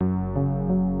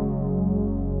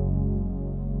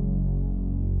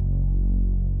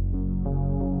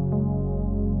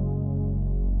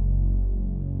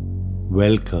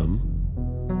Welcome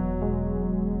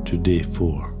to day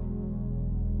 4.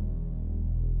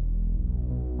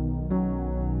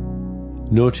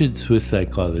 Noted Swiss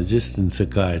psychologist and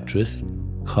psychiatrist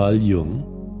Carl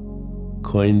Jung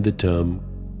coined the term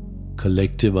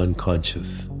collective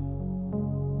unconscious.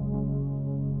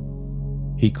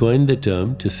 He coined the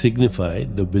term to signify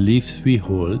the beliefs we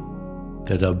hold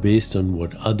that are based on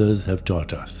what others have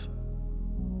taught us.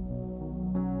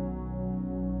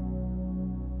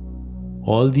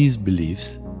 All these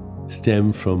beliefs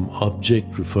stem from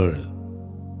object referral,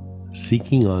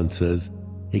 seeking answers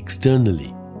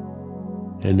externally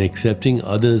and accepting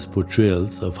others'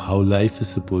 portrayals of how life is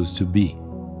supposed to be.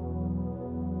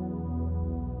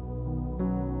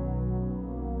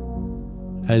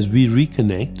 As we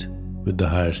reconnect with the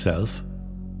higher self,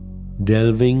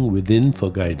 delving within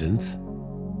for guidance,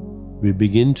 we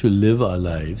begin to live our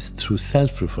lives through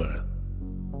self-referral,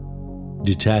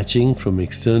 detaching from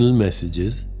external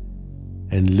messages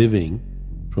and living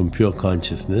from pure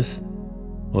consciousness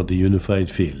or the unified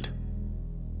field.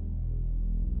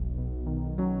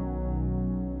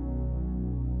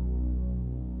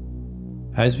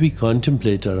 As we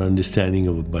contemplate our understanding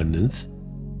of abundance,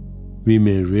 we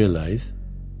may realize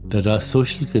that our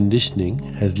social conditioning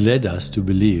has led us to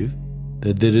believe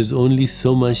that there is only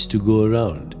so much to go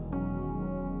around,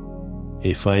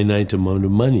 a finite amount of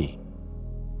money,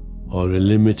 or a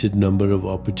limited number of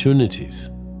opportunities.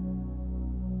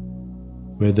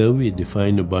 Whether we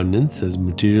define abundance as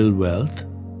material wealth,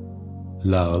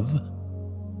 love,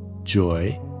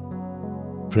 joy,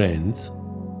 friends,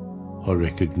 or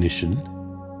recognition,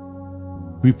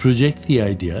 we project the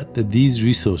idea that these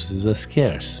resources are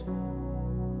scarce,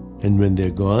 and when they're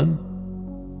gone,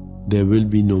 there will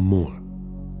be no more.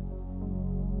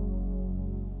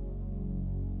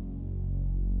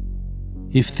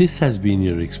 If this has been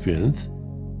your experience,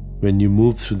 when you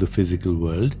move through the physical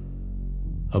world,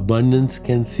 abundance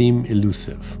can seem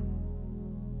elusive.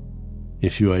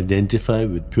 If you identify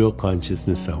with pure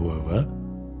consciousness, however,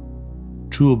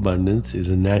 true abundance is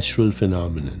a natural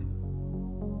phenomenon.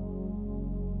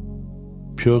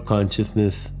 Pure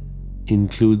consciousness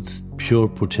includes pure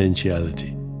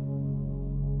potentiality,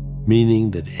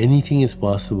 meaning that anything is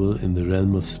possible in the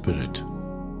realm of spirit.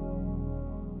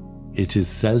 It is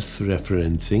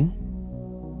self-referencing,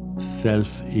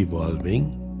 self-evolving,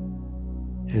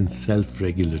 and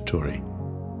self-regulatory.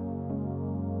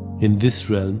 In this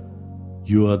realm,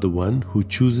 you are the one who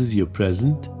chooses your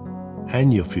present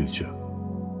and your future.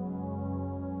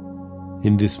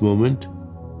 In this moment,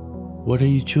 what are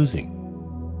you choosing?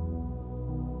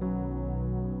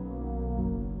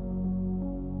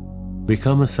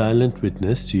 Become a silent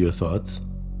witness to your thoughts.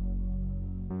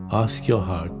 Ask your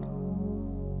heart,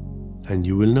 and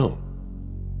you will know.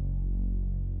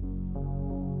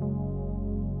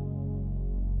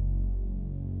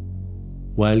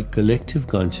 While collective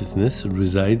consciousness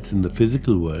resides in the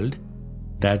physical world,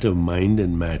 that of mind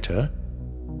and matter,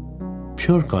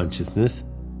 pure consciousness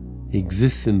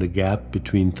exists in the gap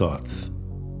between thoughts.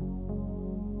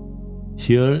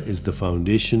 Here is the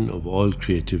foundation of all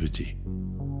creativity,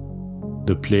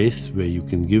 the place where you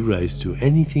can give rise to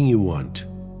anything you want,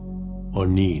 or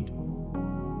need,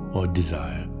 or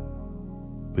desire,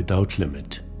 without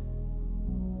limit.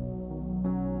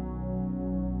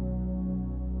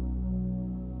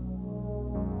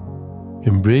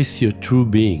 Embrace your true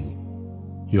being,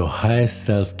 your highest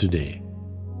self today.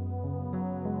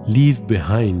 Leave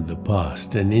behind the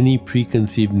past and any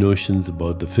preconceived notions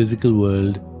about the physical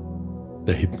world,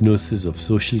 the hypnosis of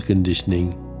social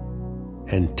conditioning,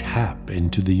 and tap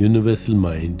into the universal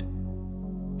mind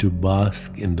to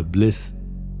bask in the bliss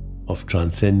of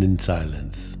transcendent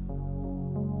silence,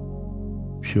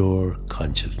 pure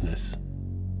consciousness.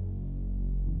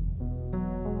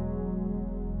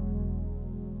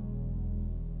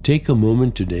 Take a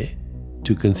moment today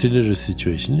to consider a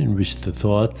situation in which the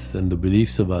thoughts and the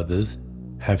beliefs of others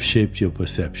have shaped your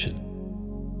perception.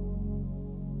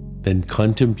 Then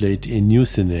contemplate a new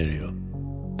scenario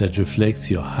that reflects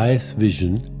your highest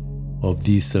vision of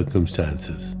these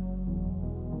circumstances.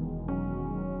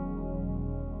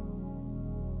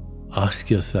 Ask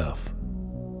yourself,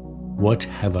 what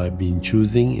have I been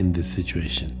choosing in this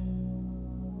situation?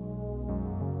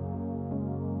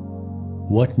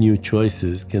 What new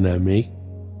choices can I make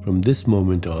from this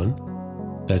moment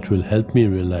on that will help me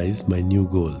realize my new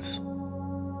goals?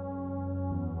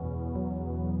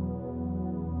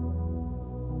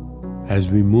 As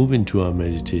we move into our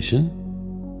meditation,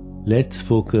 let's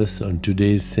focus on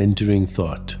today's centering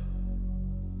thought.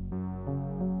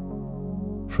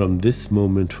 From this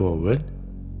moment forward,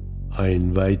 I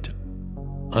invite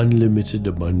unlimited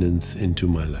abundance into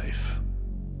my life.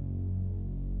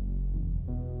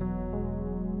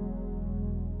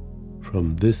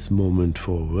 From this moment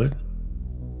forward,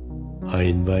 I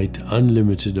invite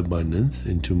unlimited abundance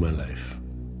into my life.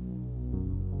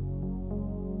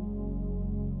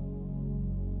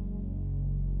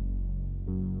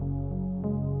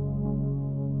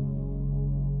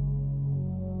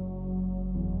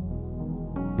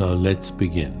 Now let's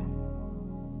begin.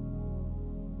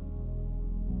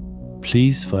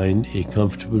 Please find a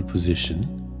comfortable position,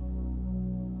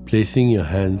 placing your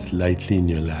hands lightly in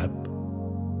your lap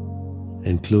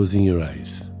and closing your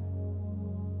eyes.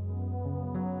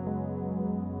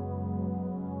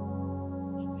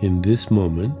 In this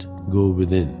moment, go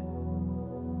within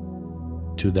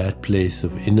to that place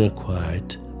of inner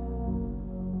quiet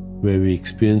where we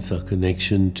experience our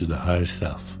connection to the higher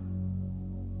self.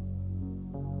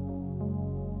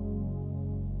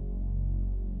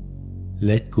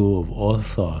 Let go of all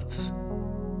thoughts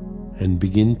and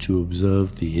begin to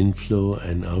observe the inflow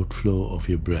and outflow of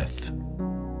your breath.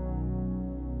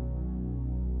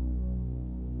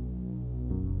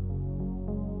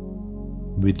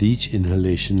 With each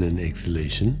inhalation and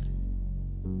exhalation,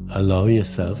 allow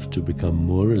yourself to become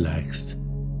more relaxed,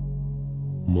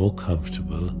 more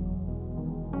comfortable,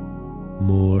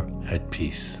 more at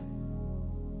peace.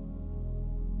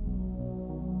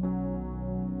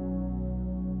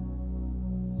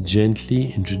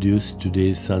 Gently introduce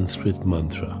today's Sanskrit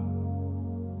mantra,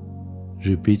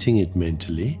 repeating it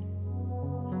mentally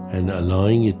and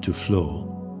allowing it to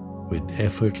flow with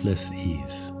effortless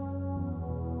ease.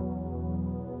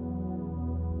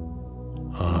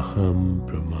 Aham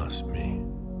Brahmasmi.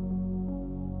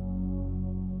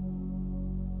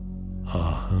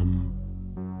 Aham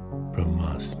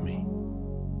Brahmasmi.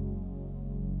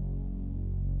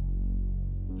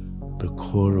 The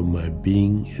core of my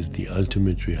being is the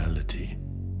ultimate reality.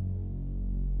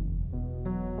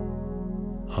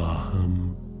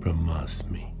 Aham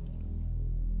Brahmasmi.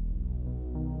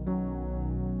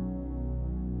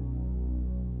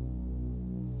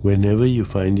 Whenever you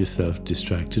find yourself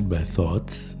distracted by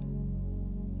thoughts,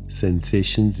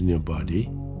 sensations in your body,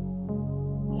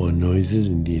 or noises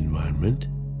in the environment,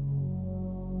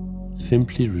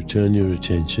 simply return your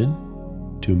attention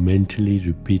to mentally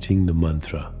repeating the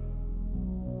mantra.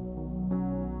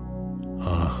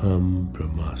 Aham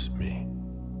Brahmasmi.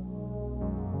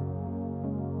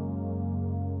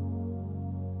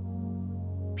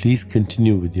 Please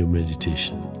continue with your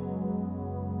meditation.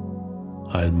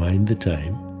 I'll mind the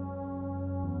time,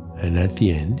 and at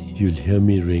the end you'll hear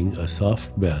me ring a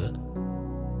soft bell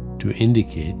to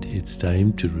indicate it's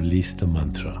time to release the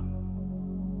mantra.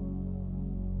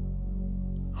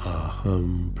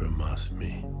 Aham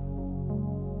Brahmasmi.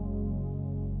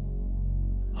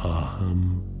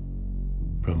 Aham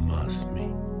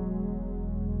Brahmasmi.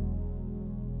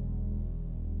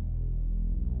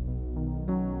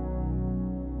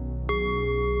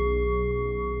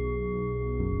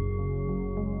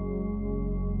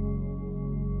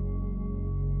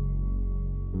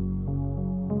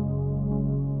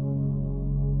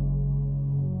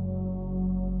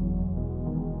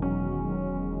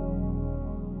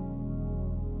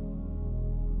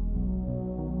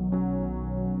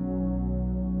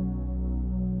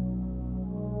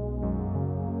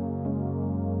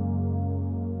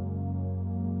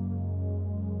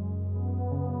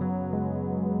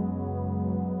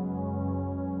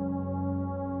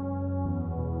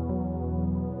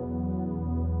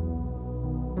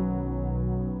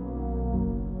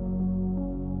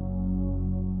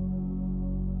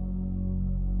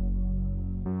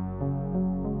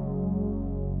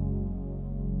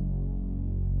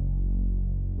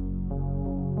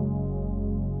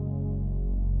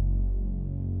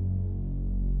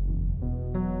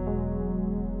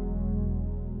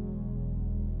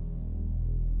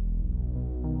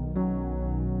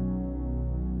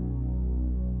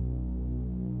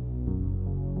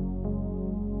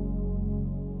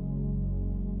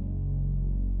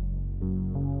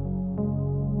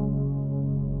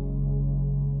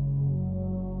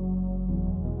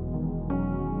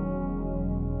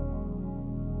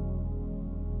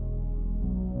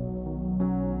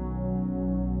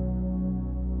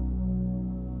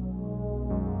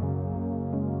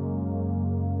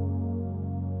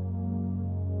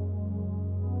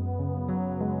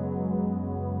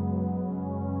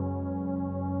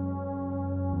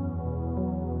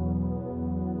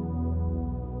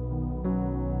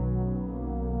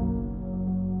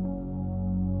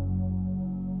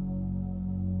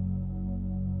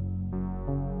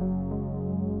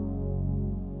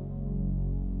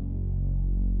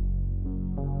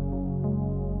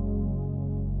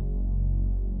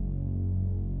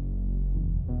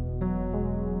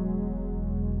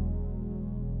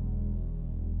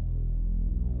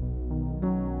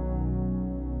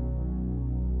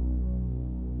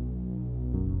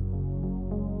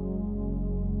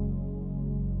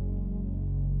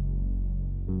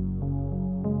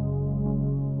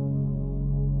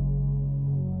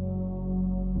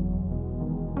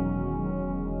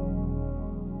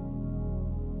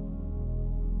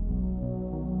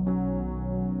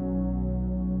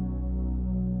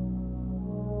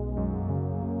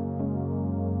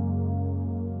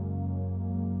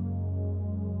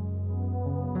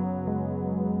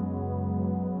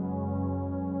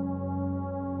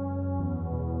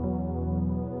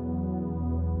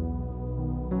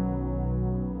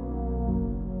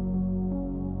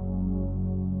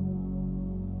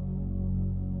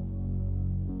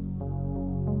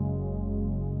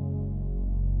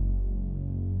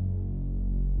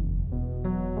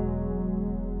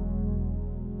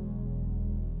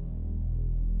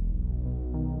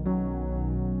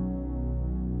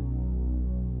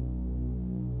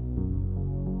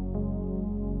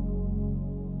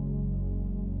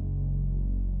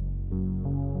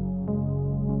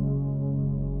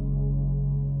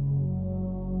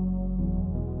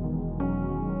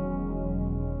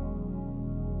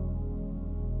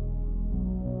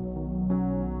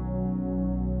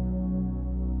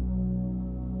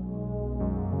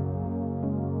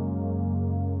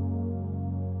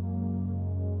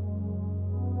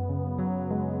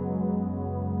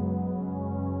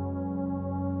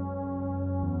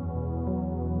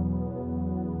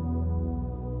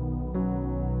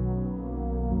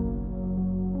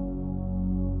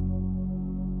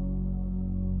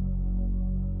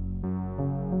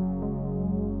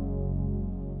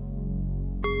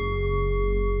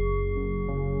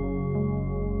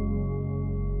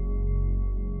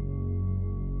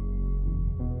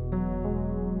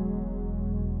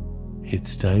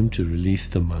 It's time to release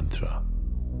the mantra.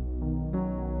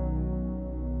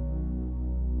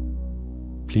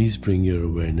 Please bring your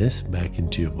awareness back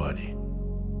into your body.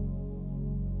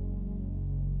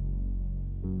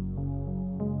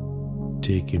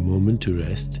 Take a moment to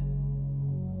rest,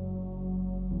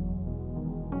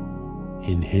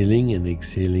 inhaling and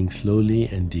exhaling slowly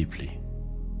and deeply.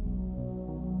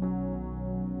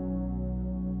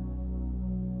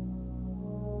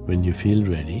 When you feel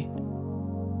ready,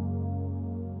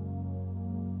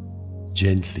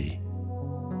 gently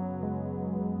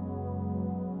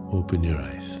open your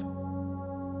eyes.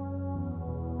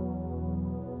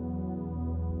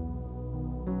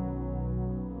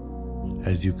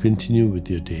 As you continue with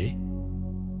your day,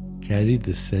 carry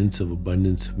the sense of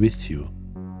abundance with you,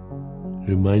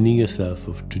 reminding yourself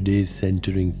of today's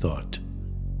centering thought.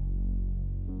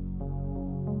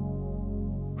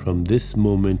 From this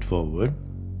moment forward,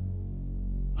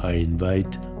 I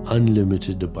invite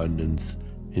unlimited abundance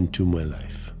into my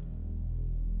life.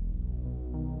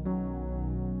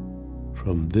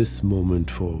 From this moment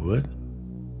forward,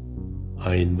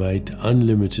 I invite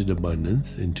unlimited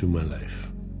abundance into my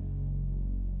life.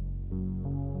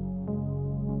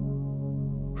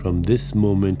 From this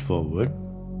moment forward,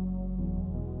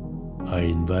 I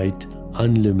invite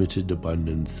unlimited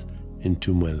abundance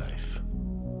into my life.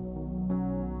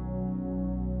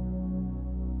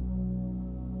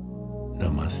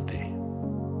 Namaste.